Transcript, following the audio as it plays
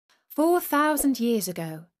4,000 years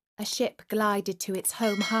ago, a ship glided to its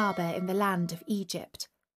home harbour in the land of Egypt.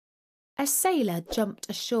 A sailor jumped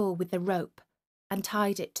ashore with the rope and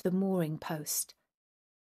tied it to the mooring post.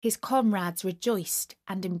 His comrades rejoiced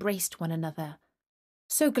and embraced one another.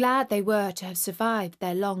 So glad they were to have survived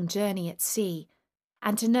their long journey at sea,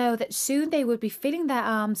 and to know that soon they would be filling their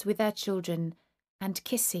arms with their children and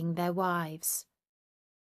kissing their wives.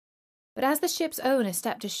 But as the ship's owner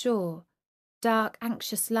stepped ashore, dark,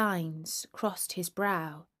 anxious lines crossed his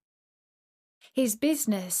brow. His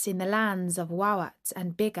business in the lands of Wawat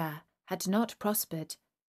and Biga had not prospered,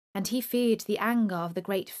 and he feared the anger of the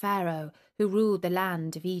great pharaoh who ruled the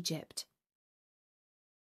land of Egypt.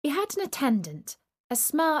 He had an attendant, a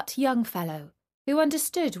smart young fellow, who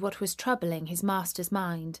understood what was troubling his master's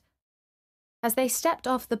mind. As they stepped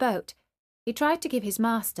off the boat, he tried to give his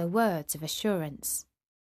master words of assurance.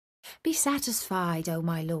 "Be satisfied, O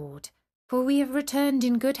my lord, for we have returned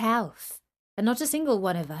in good health, and not a single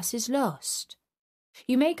one of us is lost.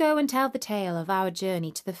 You may go and tell the tale of our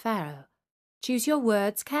journey to the pharaoh. Choose your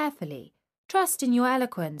words carefully, trust in your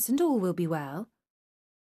eloquence, and all will be well."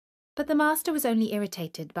 But the master was only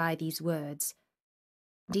irritated by these words,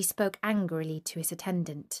 and he spoke angrily to his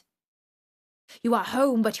attendant. "You are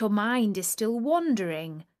home, but your mind is still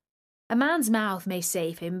wandering. A man's mouth may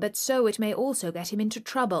save him, but so it may also get him into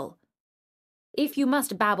trouble. If you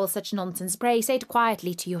must babble such nonsense, pray say it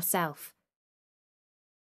quietly to yourself."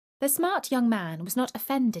 The smart young man was not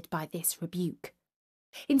offended by this rebuke.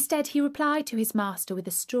 Instead, he replied to his master with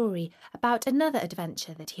a story about another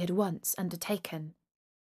adventure that he had once undertaken.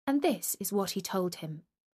 And this is what he told him.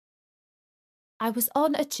 "I was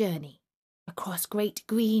on a journey across great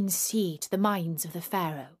green sea to the mines of the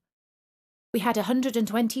pharaoh. We had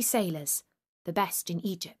 120 sailors, the best in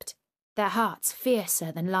Egypt, their hearts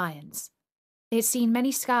fiercer than lions. They had seen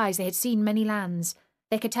many skies, they had seen many lands.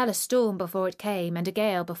 They could tell a storm before it came and a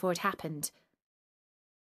gale before it happened.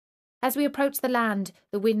 As we approached the land,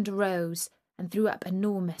 the wind rose and threw up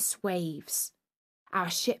enormous waves. Our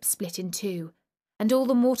ship split in two, and all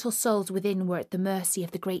the mortal souls within were at the mercy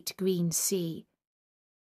of the great green sea.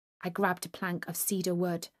 I grabbed a plank of cedar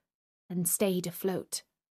wood and stayed afloat.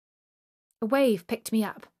 A wave picked me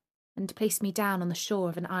up and placed me down on the shore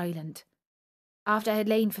of an island. After I had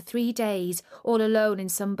lain for 3 days, all alone in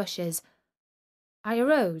some bushes, I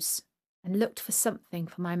arose and looked for something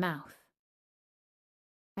for my mouth.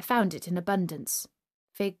 I found it in abundance,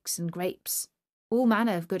 figs and grapes, all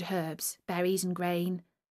manner of good herbs, berries and grain,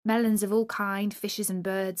 melons of all kind, fishes and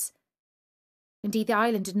birds. Indeed, the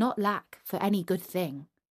island did not lack for any good thing.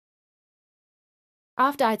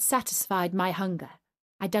 After I had satisfied my hunger,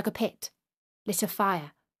 I dug a pit, lit a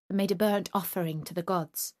fire, and made a burnt offering to the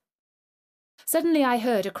gods. Suddenly I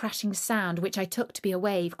heard a crashing sound which I took to be a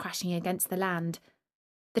wave crashing against the land.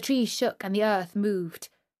 The trees shook and the earth moved.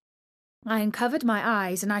 I uncovered my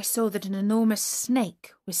eyes and I saw that an enormous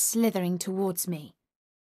snake was slithering towards me.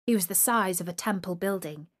 He was the size of a temple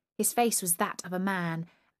building, his face was that of a man,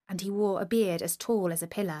 and he wore a beard as tall as a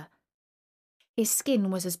pillar. His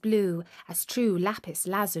skin was as blue as true lapis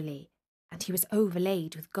lazuli, and he was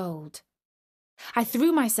overlaid with gold. I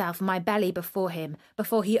threw myself on my belly before him,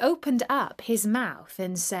 before he opened up his mouth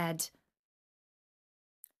and said,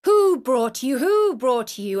 Who brought you,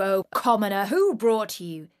 O commoner, who brought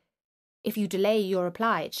you? If you delay your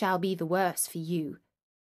reply, it shall be the worse for you.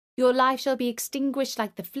 Your life shall be extinguished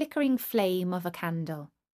like the flickering flame of a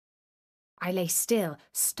candle." I lay still,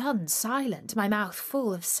 stunned, silent, my mouth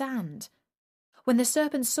full of sand. When the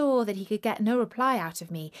serpent saw that he could get no reply out of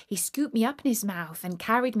me, he scooped me up in his mouth and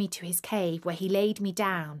carried me to his cave, where he laid me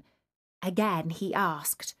down. Again he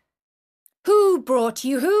asked, Who brought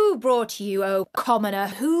you, O commoner?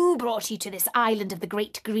 Who brought you to this island of the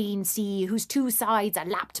great green sea, whose 2 sides are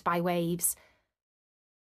lapped by waves?"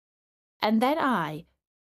 And then I,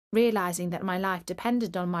 realizing that my life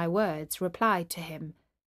depended on my words, replied to him,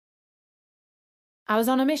 "I was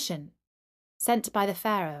on a mission, sent by the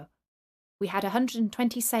pharaoh. We had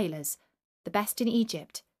 120 sailors, the best in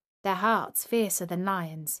Egypt, their hearts fiercer than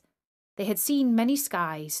lions. They had seen many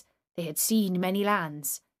skies, they had seen many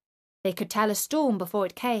lands. They could tell a storm before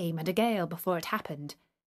it came and a gale before it happened.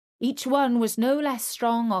 Each one was no less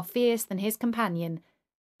strong or fierce than his companion,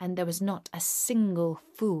 and there was not a single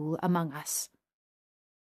fool among us.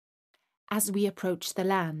 As we approached the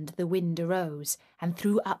land, the wind arose and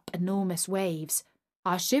threw up enormous waves.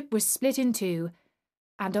 Our ship was split in two,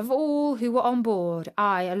 and of all who were on board,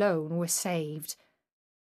 I alone was saved.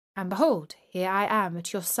 And behold, here I am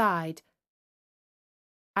at your side.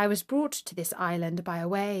 I was brought to this island by a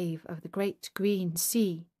wave of the great green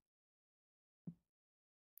sea.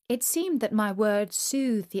 It seemed that my words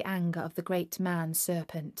soothed the anger of the great man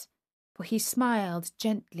serpent, for he smiled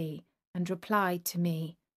gently and replied to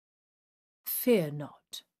me, "Fear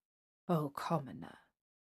not, O commoner.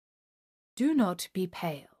 Do not be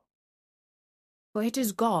pale, for it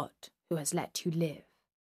is God who has let you live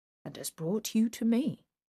and has brought you to me.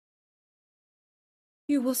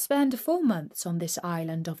 You will spend 4 months on this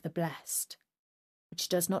island of the blessed, which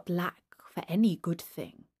does not lack for any good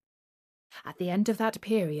thing. At the end of that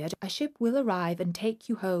period, a ship will arrive and take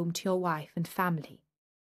you home to your wife and family,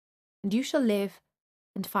 and you shall live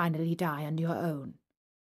and finally die on your own.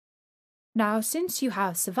 Now, since you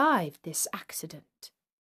have survived this accident,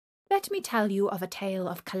 let me tell you of a tale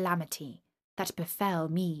of calamity that befell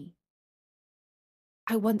me.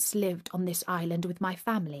 I once lived on this island with my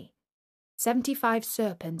family, 75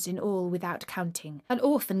 serpents in all without counting, an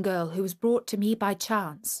orphan girl who was brought to me by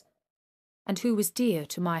chance, and who was dear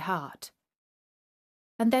to my heart.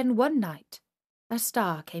 And then one night, a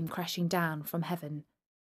star came crashing down from heaven,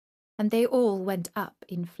 and they all went up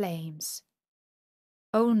in flames.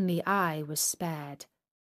 Only I was spared.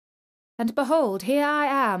 And behold, here I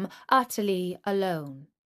am, utterly alone.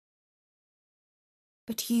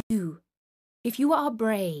 But you, if you are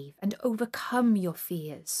brave and overcome your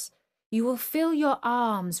fears, you will fill your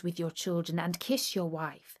arms with your children and kiss your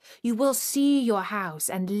wife. You will see your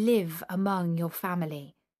house and live among your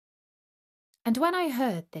family. And when I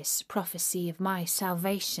heard this prophecy of my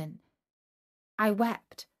salvation, I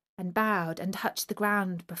wept and bowed and touched the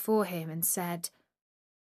ground before him and said,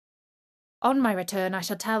 On my return I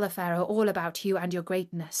shall tell the pharaoh all about you and your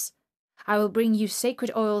greatness. I will bring you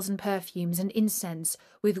sacred oils and perfumes and incense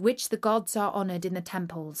with which the gods are honoured in the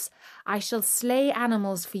temples. I shall slay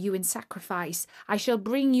animals for you in sacrifice. I shall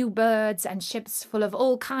bring you birds and ships full of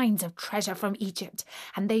all kinds of treasure from Egypt,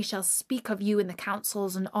 and they shall speak of you in the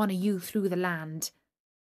councils and honour you through the land.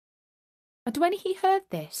 And when he heard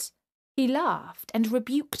this, he laughed and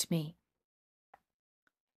rebuked me.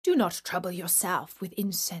 Do not trouble yourself with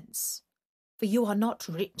incense, for you are not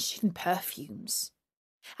rich in perfumes.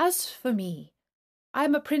 As for me, I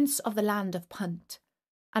am a prince of the land of Punt,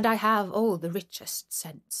 and I have all the richest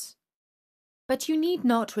scents. But you need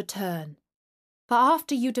not return, for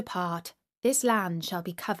after you depart, this land shall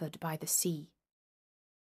be covered by the sea.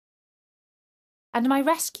 And my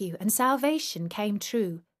rescue and salvation came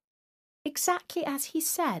true, exactly as he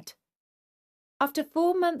said. After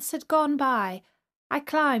 4 months had gone by, I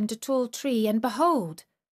climbed a tall tree, and behold,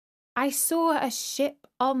 I saw a ship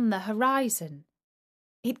on the horizon.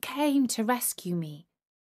 It came to rescue me.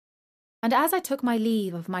 And as I took my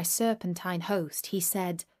leave of my serpentine host, he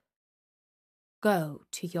said, Go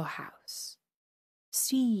to your house.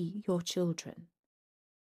 See your children.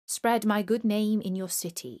 Spread my good name in your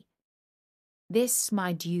city. This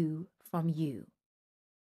my due from you.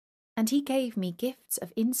 And he gave me gifts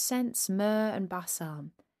of incense, myrrh, and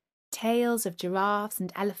balsam, tails of giraffes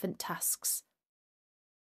and elephant tusks.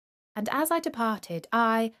 And as I departed,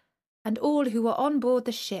 I and all who were on board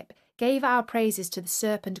the ship gave our praises to the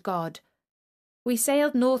serpent god. We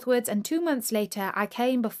sailed northwards, and 2 months later I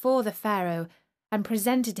came before the pharaoh and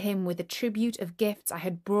presented him with a tribute of gifts I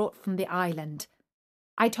had brought from the island.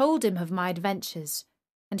 I told him of my adventures,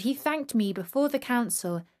 and he thanked me before the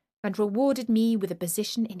council and rewarded me with a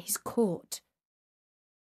position in his court.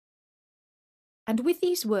 And with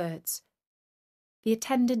these words, the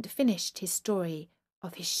attendant finished his story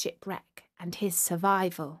of his shipwreck and his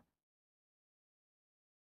survival.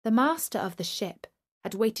 The master of the ship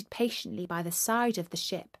had waited patiently by the side of the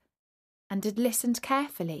ship and had listened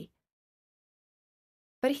carefully.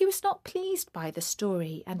 But he was not pleased by the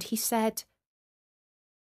story, and he said,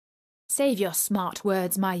 Save your smart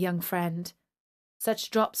words, my young friend. Such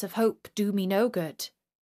drops of hope do me no good.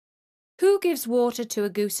 Who gives water to a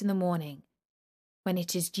goose in the morning, when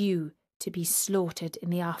it is due to be slaughtered in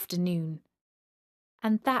the afternoon?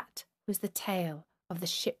 And that was the tale of the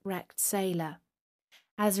shipwrecked sailor,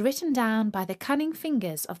 as written down by the cunning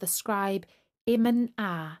fingers of the scribe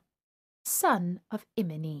Imen-Ah, son of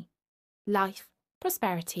Imeni. Life,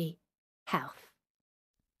 prosperity, health.